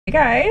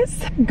Hey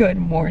guys, good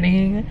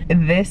morning.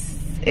 This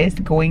is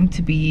going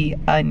to be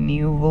a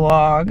new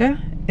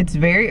vlog. It's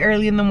very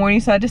early in the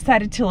morning, so I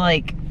decided to,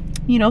 like,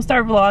 you know,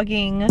 start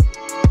vlogging.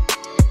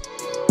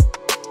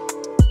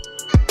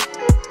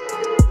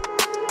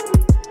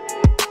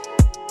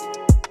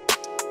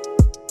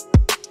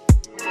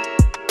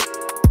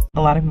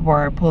 A lot of people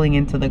are pulling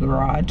into the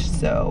garage,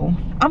 so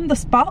I'm the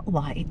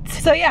spotlight.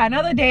 So yeah,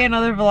 another day,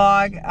 another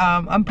vlog.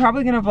 I'm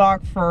probably gonna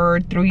vlog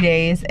for 3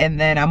 days, and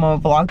then I'm gonna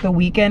vlog the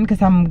weekend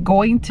because I'm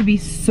going to be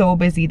so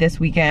busy this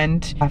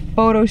weekend. A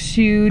photo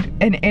shoot,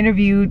 an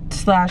interview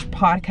slash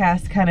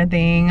podcast kind of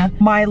thing.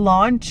 My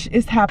launch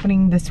is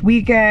happening this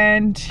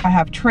weekend. I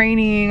have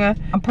training.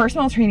 I'm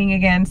personal training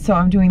again, so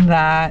I'm doing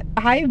that.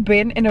 I've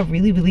been in a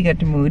really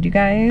good mood, you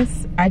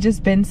guys. I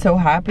just been so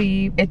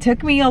happy. It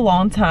took me a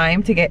long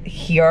time to get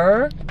here.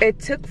 It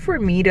took for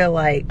me to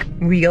like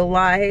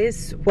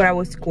realize what I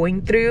was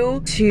going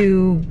through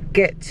to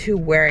get to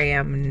where I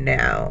am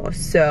now.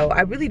 So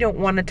I really don't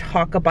want to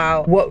talk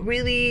about what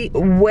really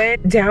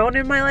went down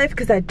in my life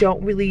because I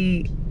don't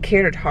really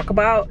care to talk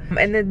about.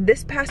 And then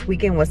this past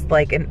weekend was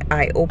like an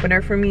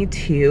eye-opener for me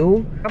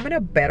too. I'm in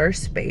a better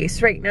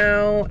space right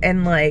now,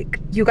 and like,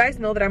 you guys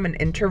know that I'm an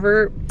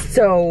introvert,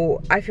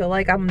 so I feel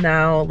like I'm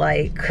now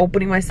like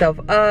opening myself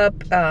up,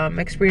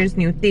 experience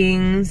new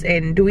things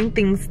and doing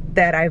things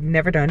that I've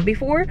never done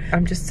before.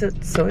 I'm just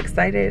so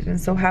excited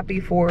and so happy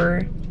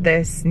for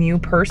this new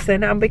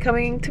person I'm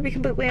becoming, to be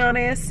completely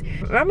honest.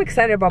 I'm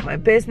excited about my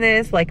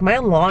business. Like, my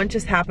launch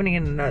is happening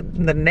in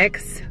the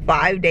next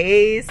 5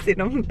 days,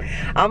 and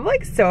I'm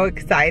like so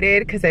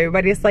excited because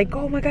everybody's like,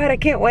 oh my god, I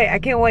can't wait, I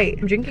can't wait.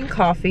 I'm drinking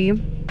coffee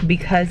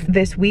because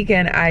this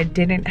weekend I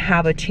didn't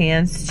have a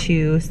chance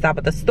to stop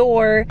at the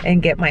store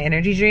and get my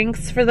energy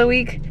drinks for the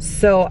week.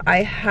 So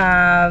I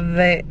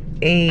have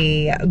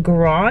a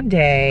grande,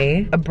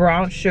 a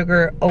brown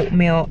sugar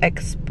oatmeal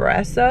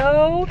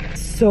espresso.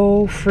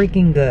 So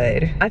freaking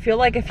good. I feel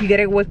like if you get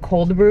it with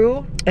cold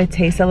brew, it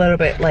tastes a little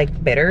bit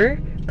like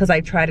bitter because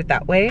I tried it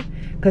that way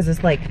because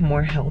it's like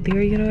more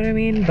healthier, you know what I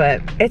mean?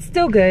 But it's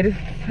still good.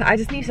 I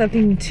just need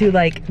something to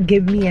like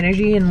give me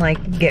energy and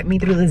like get me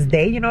through this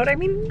day, you know what I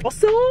mean?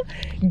 Also,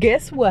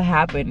 guess what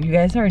happened? You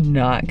guys are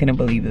not gonna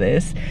believe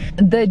this.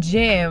 The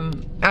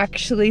gym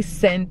actually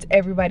sent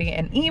everybody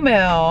an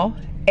email,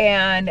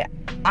 and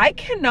I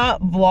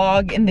cannot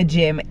vlog in the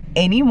gym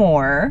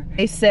anymore.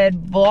 They said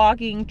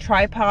vlogging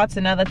tripods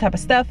and other type of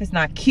stuff is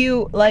not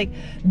cute. Like,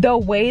 the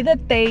way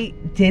that they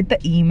did the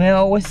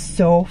email was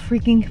so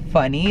freaking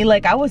funny.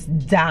 Like, I was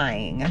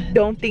dying.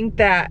 Don't think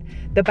that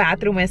the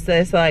bathroom is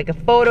this like a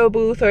photo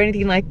booth or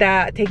anything like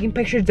that. Taking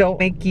pictures don't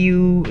make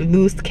you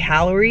lose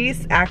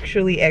calories.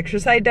 Actually,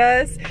 exercise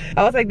does.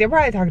 I was like, they're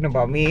probably talking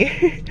about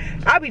me.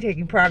 I'll be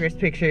taking progress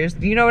pictures,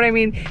 you know what I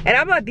mean? And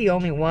I'm not the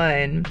only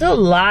one. There's a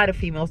lot of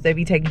females that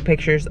be taking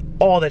pictures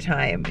all the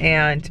time,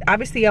 and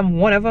obviously I'm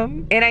one of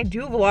them. And I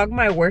do vlog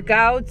my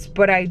workouts,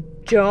 but I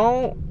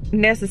don't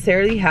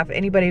necessarily have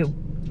anybody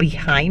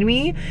behind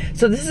me.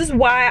 So this is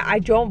why I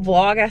don't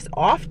vlog as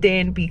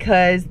often,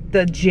 because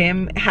the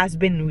gym has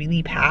been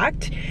really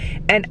packed,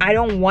 and I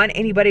don't want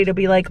anybody to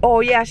be like, oh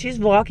yeah, she's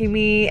vlogging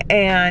me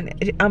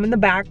and I'm in the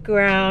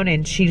background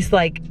and she's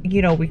like,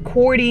 you know,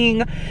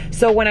 recording.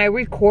 So when I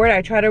record,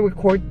 I try to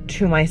record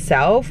to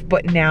myself,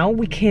 but now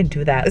we can't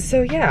do that.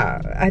 So yeah,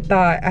 I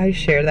thought I'd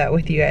share that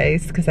with you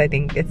guys because I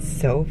think it's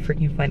so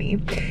freaking funny.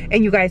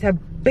 And you guys have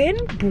been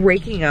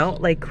breaking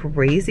out like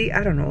crazy.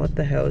 I don't know what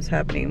the hell is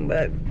happening,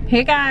 but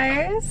hey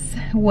guys,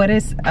 what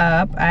is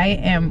up? I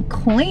am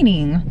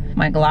cleaning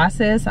my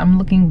glasses. I'm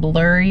looking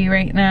blurry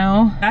right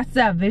now. That's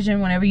that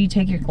vision whenever you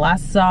take your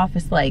glasses off.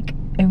 It's like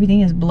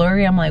everything is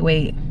blurry. I'm like,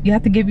 wait, you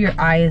have to give your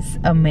eyes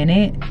a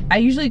minute. I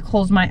usually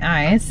close my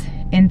eyes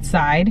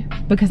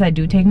inside because I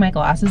do take my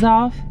glasses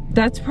off.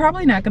 That's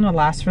probably not gonna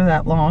last for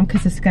that long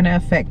because it's gonna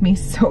affect me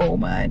so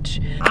much.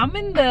 I'm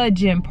in the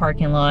gym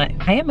parking lot.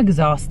 I am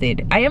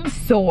exhausted. I am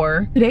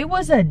sore. Today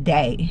was a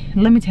day.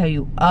 Let me tell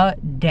you, a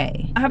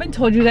day. I haven't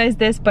told you guys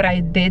this, but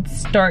I did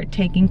start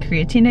taking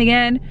creatine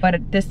again,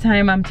 but this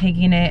time I'm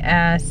taking it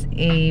as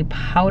a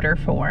powder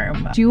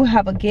form. I do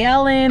have a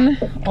gallon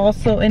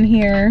also in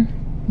here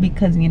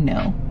because, you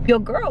know, your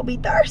girl be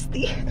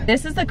thirsty.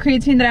 This is the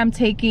creatine that I'm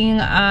taking,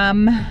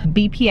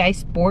 BPI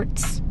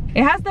Sports.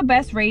 It has the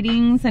best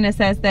ratings, and it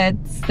says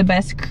that's the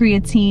best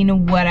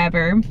creatine,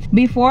 whatever.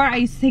 Before, I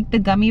used to take the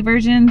gummy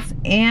versions,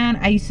 and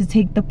I used to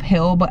take the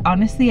pill, but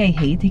honestly, I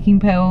hate taking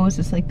pills.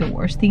 It's like the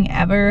worst thing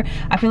ever.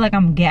 I feel like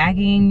I'm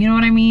gagging, you know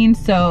what I mean?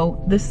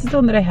 So this is the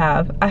one that I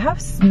have. I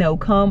have Snow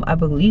Comb. I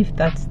believe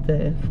that's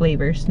the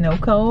flavor, Snow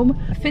Comb.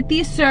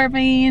 50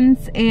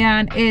 servings,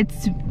 and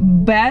it's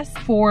best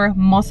for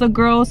muscle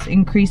growth,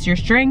 increase your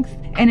strength,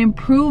 and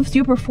improves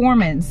your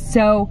performance.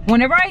 So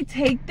whenever I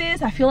take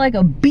this, I feel like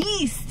a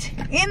beast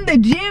in the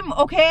gym,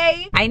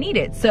 okay? I need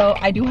it. So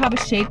I do have a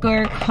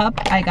shaker cup.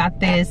 I got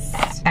this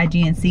at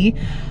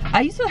GNC.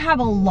 I used to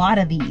have a lot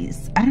of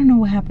these. I don't know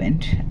what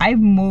happened. I've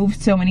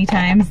moved so many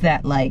times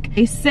that, like,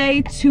 they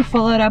say to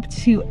fill it up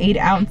to 8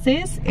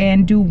 ounces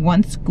and do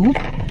 1 scoop.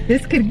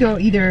 This could go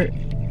either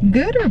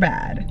good or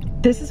bad.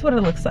 this is what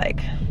it looks like.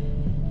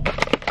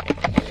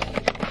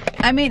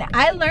 I mean,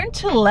 I learned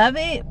to love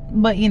it,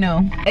 but you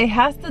know, it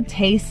has the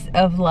taste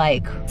of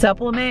like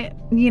supplement,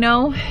 you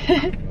know?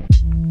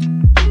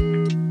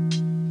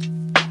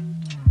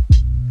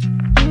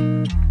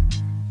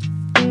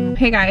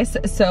 Hey guys,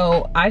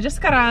 so I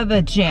just got out of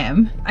the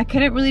gym. I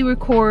couldn't really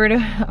record.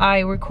 I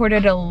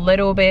recorded a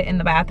little bit in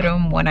the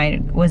bathroom when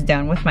I was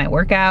done with my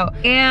workout.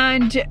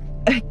 And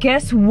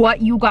guess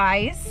what, you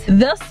guys?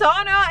 The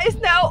sauna is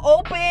now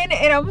open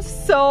and I'm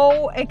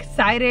so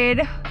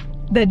excited.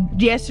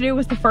 Yesterday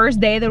was the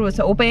first day that it was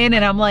open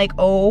and I'm like,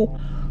 oh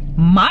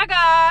my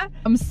God.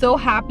 I'm so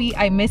happy.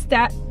 I missed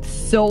that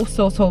so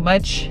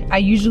much. I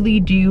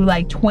usually do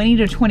like 20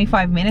 to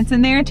 25 minutes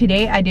in there.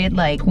 Today I did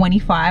like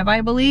 25,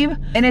 I believe.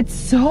 And it's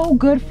so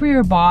good for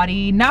your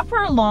body. Not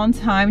for a long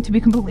time, to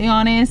be completely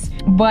honest,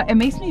 but it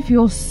makes me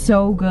feel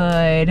so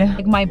good.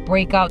 Like my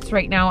breakouts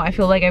right now, I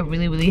feel like it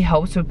really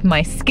helps with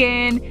my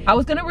skin. I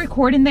was gonna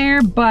record in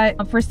there,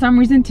 but for some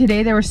reason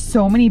today there were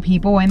so many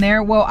people in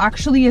there. Well,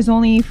 actually is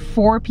only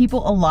 4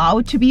 people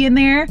allowed to be in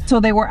there. So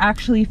they were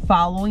actually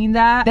following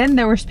that. Then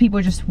there was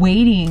people just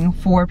waiting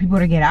for people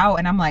to get out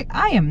and I'm like,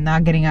 I am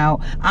not getting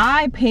out.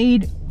 I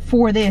paid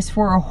for this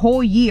for a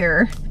whole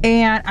year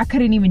and I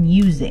couldn't even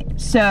use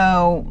it.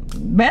 So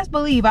best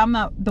believe I'm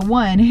not the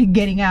one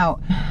getting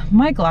out.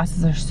 My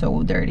glasses are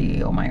so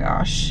dirty, oh my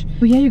gosh.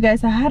 But yeah, you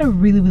guys, I had a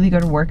really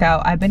good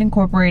workout. I've been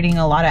incorporating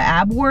a lot of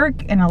ab work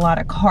and a lot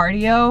of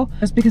cardio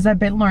just because I've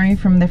been learning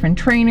from different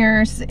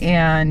trainers,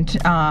 and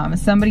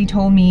somebody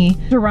told me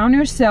surround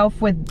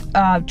yourself with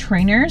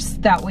trainers,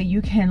 that way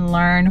you can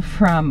learn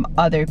from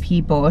other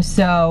people.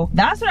 So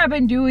that's what I've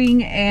been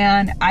doing,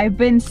 and I've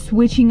been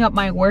switching up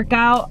my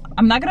workout.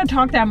 I'm not gonna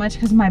talk that much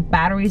because my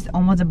battery's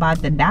almost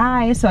about to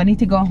die, so I need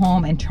to go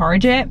home and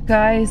charge it.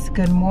 Guys,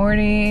 good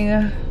morning.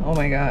 Oh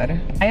my God,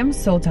 I am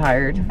so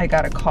tired. I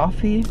got a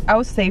coffee. I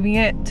was saving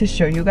it to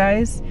show you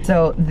guys.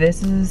 So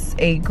this is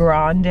a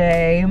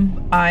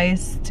grande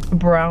iced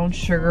brown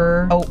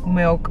sugar oat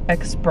milk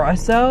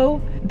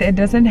espresso. It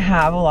doesn't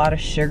have a lot of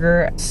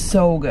sugar.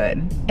 So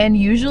good. And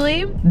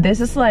usually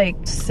this is like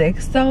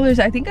 $6.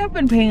 I think I've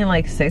been paying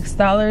like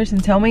 $6,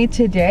 and tell me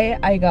today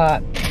I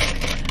got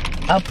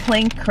a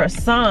plain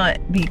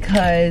croissant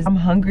because I'm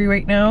hungry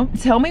right now.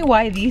 Tell me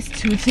why these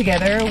two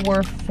together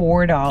were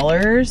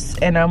 $4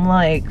 and I'm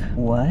like,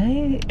 what?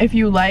 If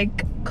you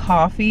like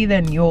coffee,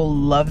 then you'll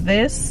love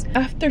this.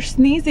 After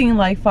sneezing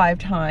like 5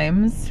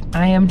 times,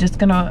 I am just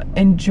gonna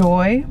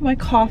enjoy my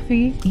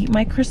coffee, eat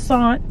my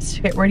croissant,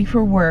 get ready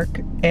for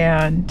work,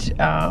 and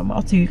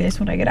I'll see you guys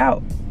when I get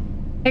out.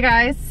 Hey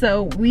guys,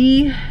 so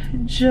we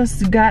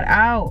just got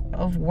out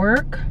of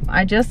work.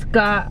 I just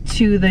got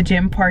to the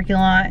gym parking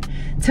lot.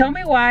 Tell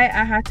me why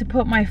I had to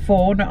put my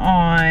phone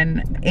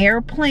on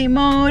airplane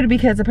mode,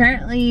 because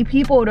apparently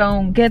people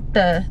don't get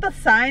the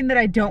sign that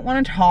I don't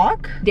want to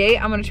talk. Today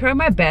I'm gonna try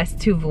my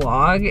best to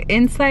vlog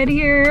inside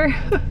here.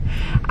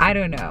 I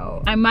don't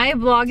know. I might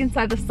vlog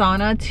inside the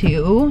sauna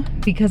too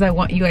because I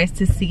want you guys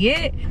to see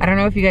it. I don't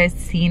know if you guys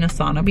seen a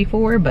sauna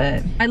before,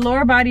 but my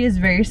lower body is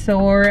very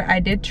sore. I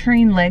did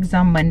train legs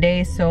on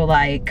Monday, so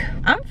like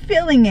I'm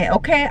feeling it,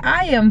 okay?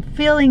 I am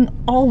feeling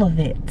all of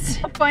it.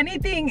 The funny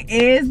thing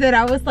is that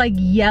I was like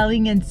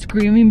yelling and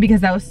screaming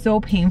because that was so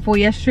painful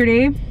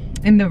yesterday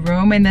in the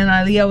room, and then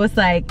Aliyah was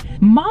like,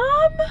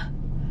 Mom,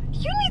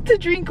 you need to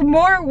drink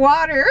more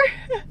water.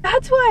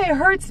 That's why it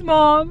hurts,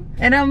 Mom.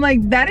 And I'm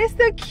like, that is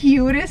the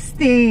cutest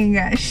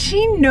thing.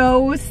 She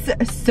knows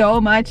so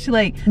much.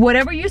 Like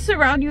whatever you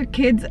surround your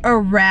kids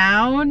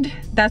around,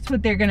 that's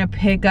what they're gonna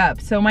pick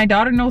up. So my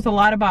daughter knows a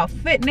lot about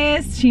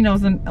fitness. She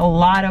knows a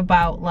lot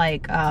about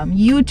like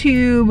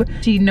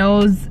YouTube. She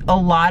knows a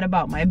lot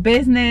about my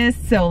business.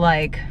 So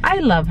like, I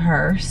love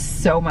her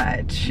so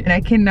much. And I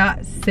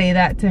cannot say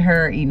that to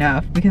her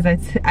enough because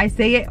I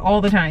say it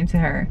all the time to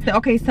her.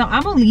 Okay, so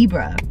I'm a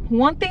Libra.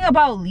 One thing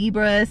about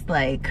Libras,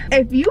 like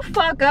if you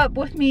fuck up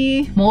with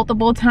me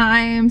multiple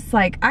times,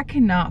 like I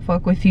cannot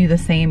fuck with you the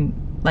same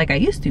like I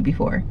used to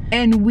before.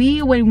 And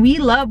when we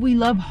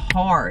love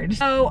hard.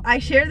 So I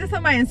shared this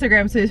on my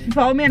Instagram, so if you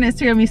follow me on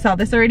Instagram, you saw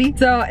this already.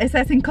 So it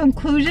says, in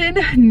conclusion,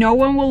 no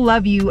one will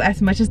love you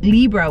as much as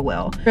Libra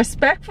will.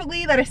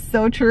 Respectfully, that is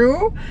so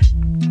true.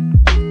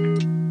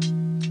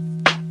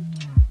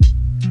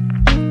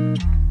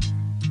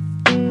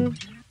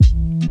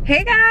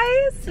 Hey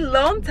guys,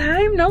 long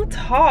time no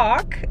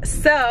talk.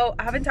 So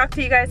I haven't talked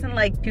to you guys in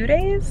like 2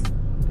 days.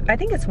 I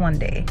think it's 1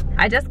 day.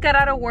 I just got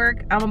out of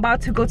work. I'm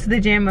about to go to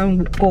the gym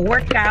and go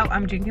work out.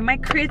 I'm drinking my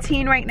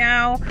creatine right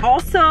now.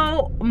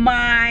 Also,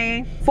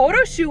 my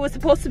photo shoot was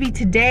supposed to be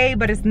today,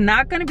 but it's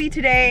not gonna be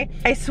today.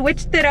 I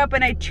switched it up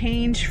and I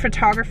changed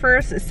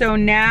photographers. So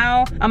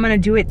now I'm gonna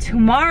do it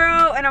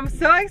tomorrow, and I'm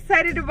so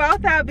excited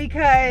about that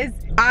because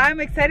I'm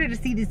excited to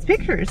see these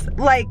pictures.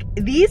 Like,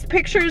 these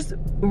pictures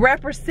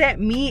represent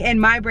me and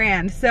my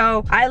brand.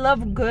 So I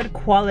love good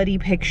quality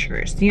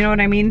pictures, you know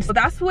what I mean? So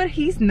that's what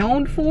he's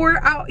known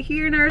for out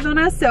here in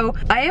Arizona. So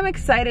I am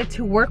excited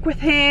to work with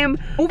him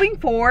moving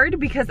forward,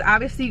 because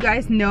obviously you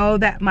guys know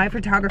that my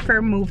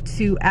photographer moved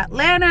to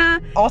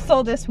Atlanta.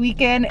 Also this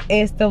weekend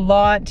is the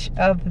launch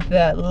of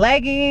the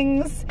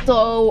leggings.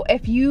 So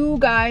if you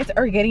guys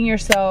are getting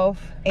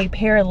yourself a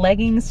pair of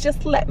leggings,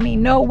 just let me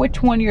know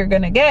which one you're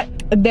gonna get.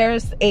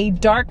 There's a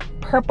dark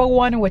purple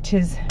one, which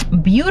is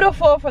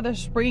beautiful for the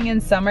spring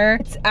and summer.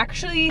 It's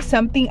actually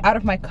something out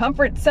of my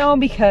comfort zone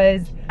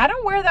because I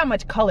don't wear that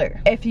much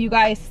color. If you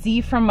guys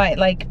see from my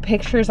like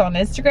pictures on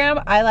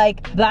Instagram, I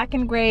like black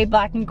and gray.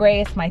 Black and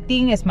gray is my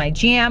thing, it's my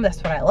jam, that's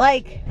what I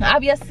like.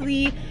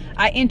 Obviously,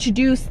 I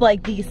introduced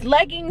like these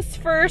leggings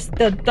first,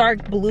 the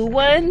dark blue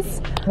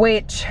ones,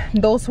 which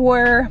those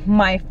were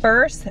my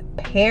first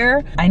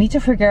pair. I need to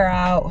figure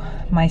out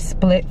my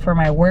split for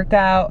my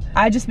workout.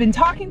 I've just been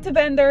talking to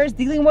vendors,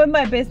 dealing with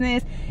my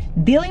business,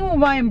 dealing with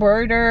my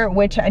embroider,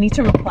 which I need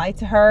to reply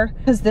to her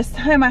because this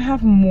time I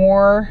have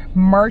more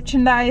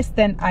merchandise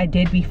than I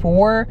did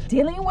before.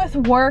 Dealing with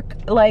work,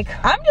 like,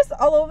 I'm just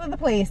all over the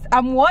place.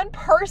 I'm one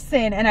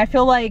person and I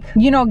feel like,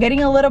 you know,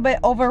 getting a little bit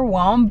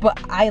overwhelmed, but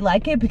I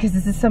like it because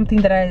this is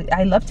something that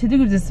I love to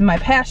do. This is my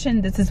passion.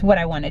 This is what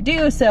I want to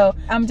do. So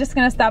I'm just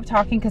gonna stop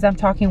talking because I'm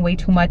talking way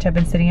too much. I've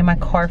been sitting in my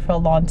car for a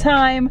long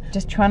time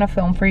just trying to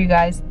film for you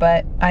guys,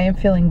 but I am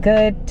feeling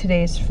good.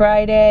 Today is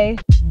Friday.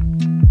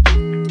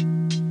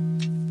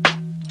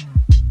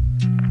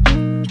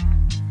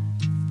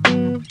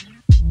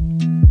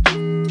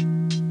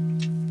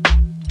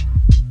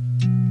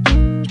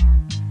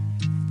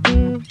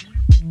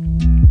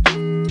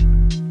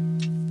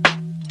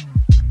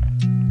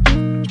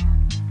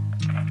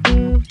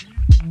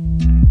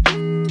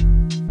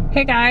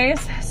 Hey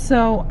guys,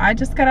 so I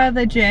just got out of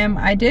the gym.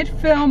 I did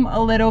film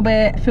a little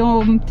bit,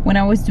 filmed when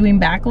I was doing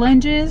back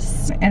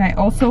lunges, and I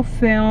also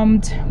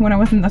filmed when I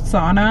was in the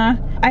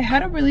sauna. I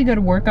had a really good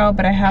workout,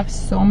 but I have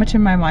so much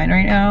in my mind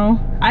right now.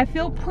 I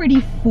feel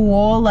pretty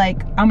full,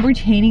 like I'm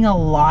retaining a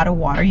lot of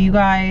water, you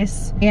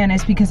guys, and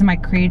it's because of my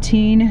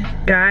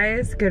creatine.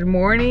 Guys, good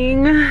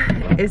morning.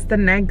 It's the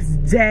next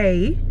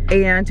day,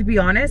 and to be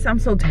honest, I'm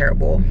so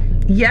terrible.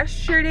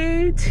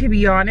 Yesterday, to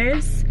be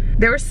honest,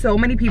 there were so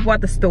many people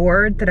at the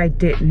store that I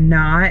did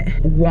not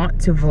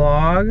want to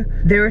vlog.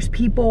 There was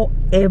people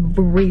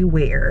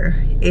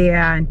everywhere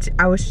and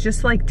I was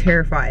just like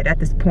terrified at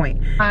this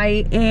point.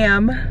 I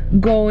am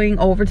going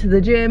over to the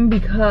gym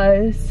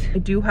because I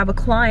do have a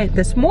client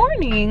this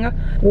morning.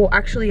 Well,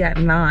 actually at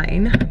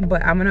 9,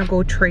 but I'm gonna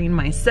go train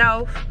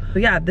myself.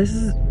 But yeah, this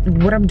is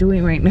what I'm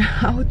doing right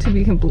now, to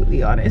be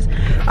completely honest.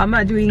 I'm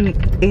not doing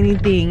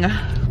anything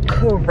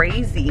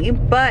crazy,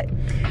 but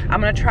I'm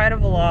gonna try to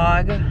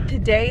vlog.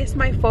 Today is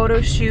my photo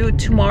shoot.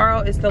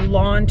 Tomorrow is the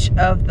launch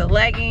of the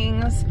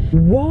leggings.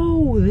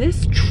 Whoa,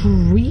 this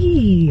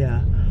tree.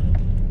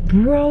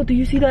 Bro, do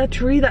you see that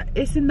tree that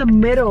is in the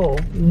middle?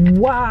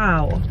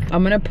 Wow.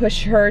 I'm gonna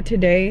push her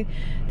today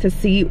to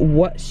see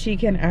what she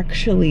can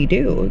actually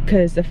do,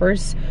 because the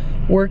first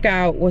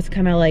workout was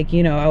kind of like,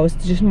 you know, I was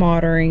just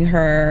monitoring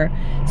her,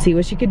 see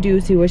what she could do,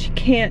 see what she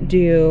can't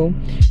do.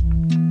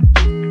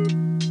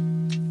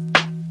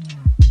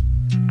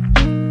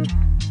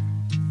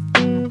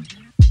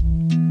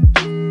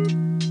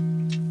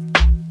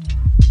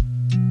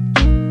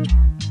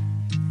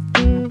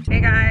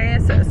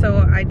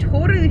 So I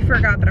totally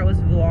forgot that I was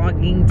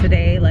vlogging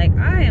today. Like,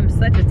 I am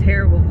such a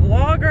terrible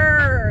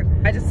vlogger.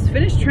 I just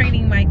finished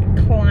training my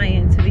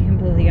client, to be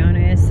completely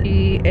honest.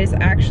 She is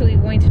actually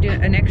going to do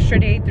an extra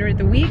day through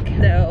the week.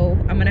 So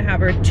I'm gonna have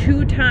her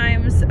 2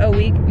 times a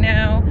week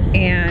now.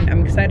 And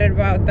I'm excited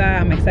about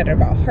that. I'm excited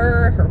about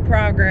her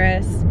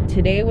progress.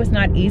 Today was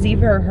not easy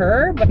for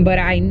her, but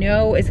I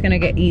know it's gonna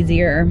get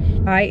easier.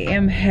 I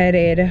am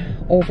headed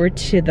over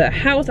to the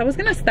house. I was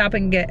gonna stop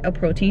and get a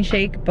protein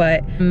shake,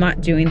 but I'm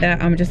not doing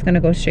that. I'm just gonna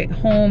go straight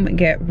home and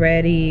get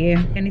ready.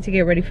 I need to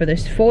get ready for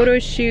this photo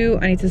shoot.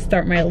 I need to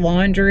start my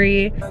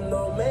laundry.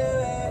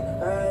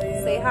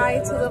 Say hi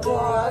to the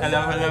vlog.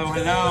 Hello, hello,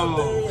 hello.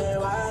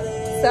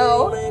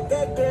 So,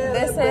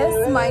 this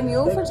is my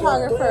new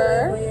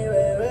photographer.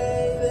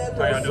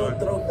 How y'all doing?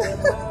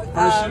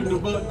 First shoot in the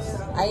books.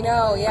 I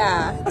know,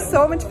 yeah.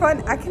 So much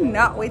fun. I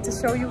cannot wait to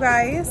show you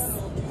guys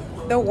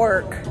the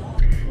work.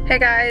 Hey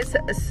guys,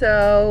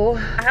 so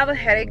I have a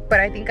headache, but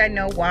I think I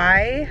know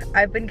why.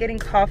 I've been getting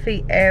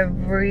coffee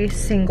every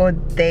single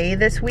day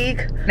this week,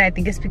 and I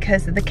think it's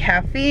because of the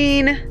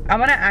caffeine. I'm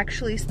gonna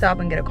actually stop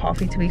and get a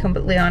coffee, to be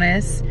completely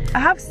honest. I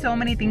have so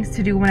many things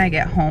to do when I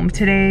get home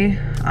today.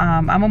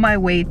 I'm on my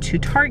way to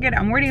Target.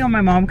 I'm waiting on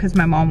my mom because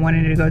my mom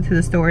wanted to go to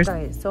the stores.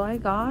 Guys, so I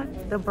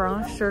got the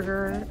brown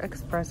sugar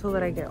espresso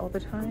that I get all the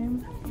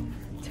time.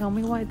 Tell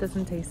me why it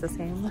doesn't taste the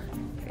same.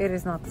 It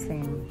is not the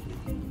same.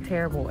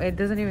 Terrible. It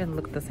doesn't even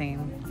look the same.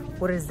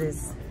 What is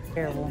this?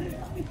 Terrible.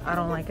 I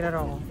don't like it at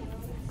all.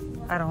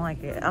 I don't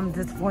like it. I'm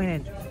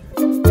disappointed.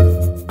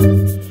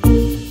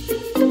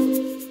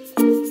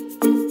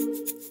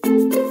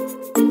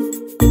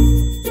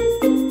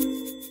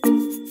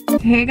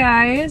 Hey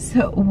guys,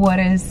 what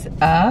is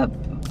up?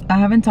 I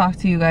haven't talked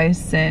to you guys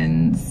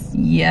since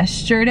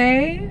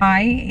yesterday.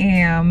 I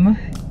am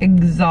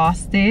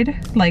exhausted,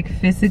 like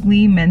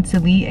physically,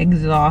 mentally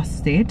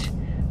exhausted.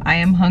 I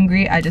am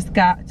hungry. I just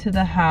got to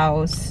the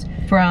house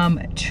from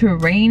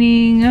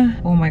training.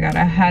 Oh my god,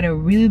 I had a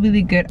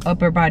really good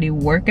upper body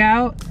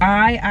workout.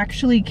 I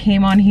actually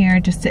came on here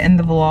just to end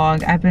the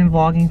vlog. I've been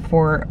vlogging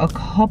for a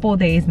couple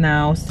days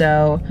now,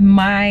 so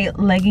my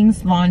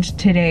leggings launched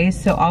today,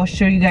 so I'll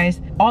show you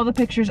guys all the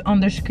pictures on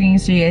the screen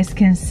so you guys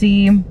can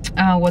see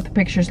what the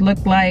pictures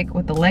look like,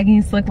 what the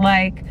leggings look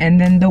like,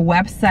 and then the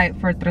website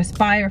for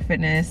Transpire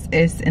Fitness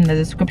is in the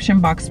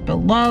description box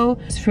below.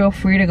 Just feel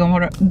free to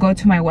go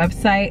to my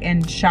website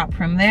and shop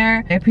from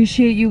there. I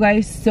appreciate you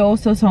guys so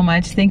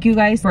much. Thank you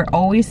guys for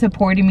always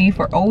supporting me,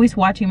 for always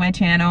watching my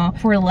channel,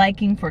 for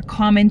liking, for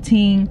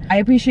commenting. I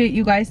appreciate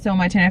you guys so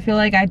much, and I feel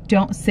like I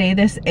don't say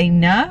this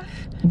enough.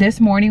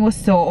 This morning was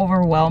so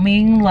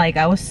overwhelming. Like,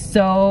 I was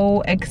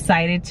so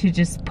excited to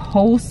just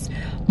post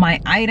my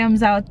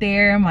items out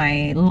there.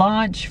 My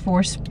launch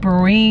for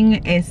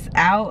spring is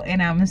out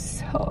and I'm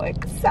so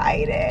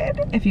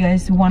excited. If you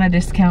guys want a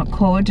discount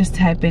code, just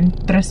type in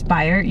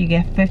Transpire. You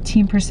get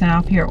 15%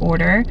 off your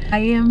order.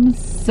 I am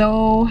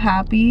so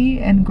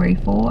happy and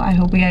grateful. I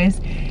hope you guys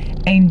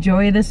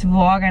enjoy this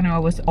vlog. I know I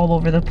was all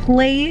over the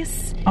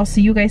place. I'll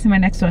see you guys in my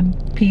next one.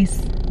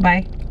 Peace.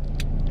 Bye.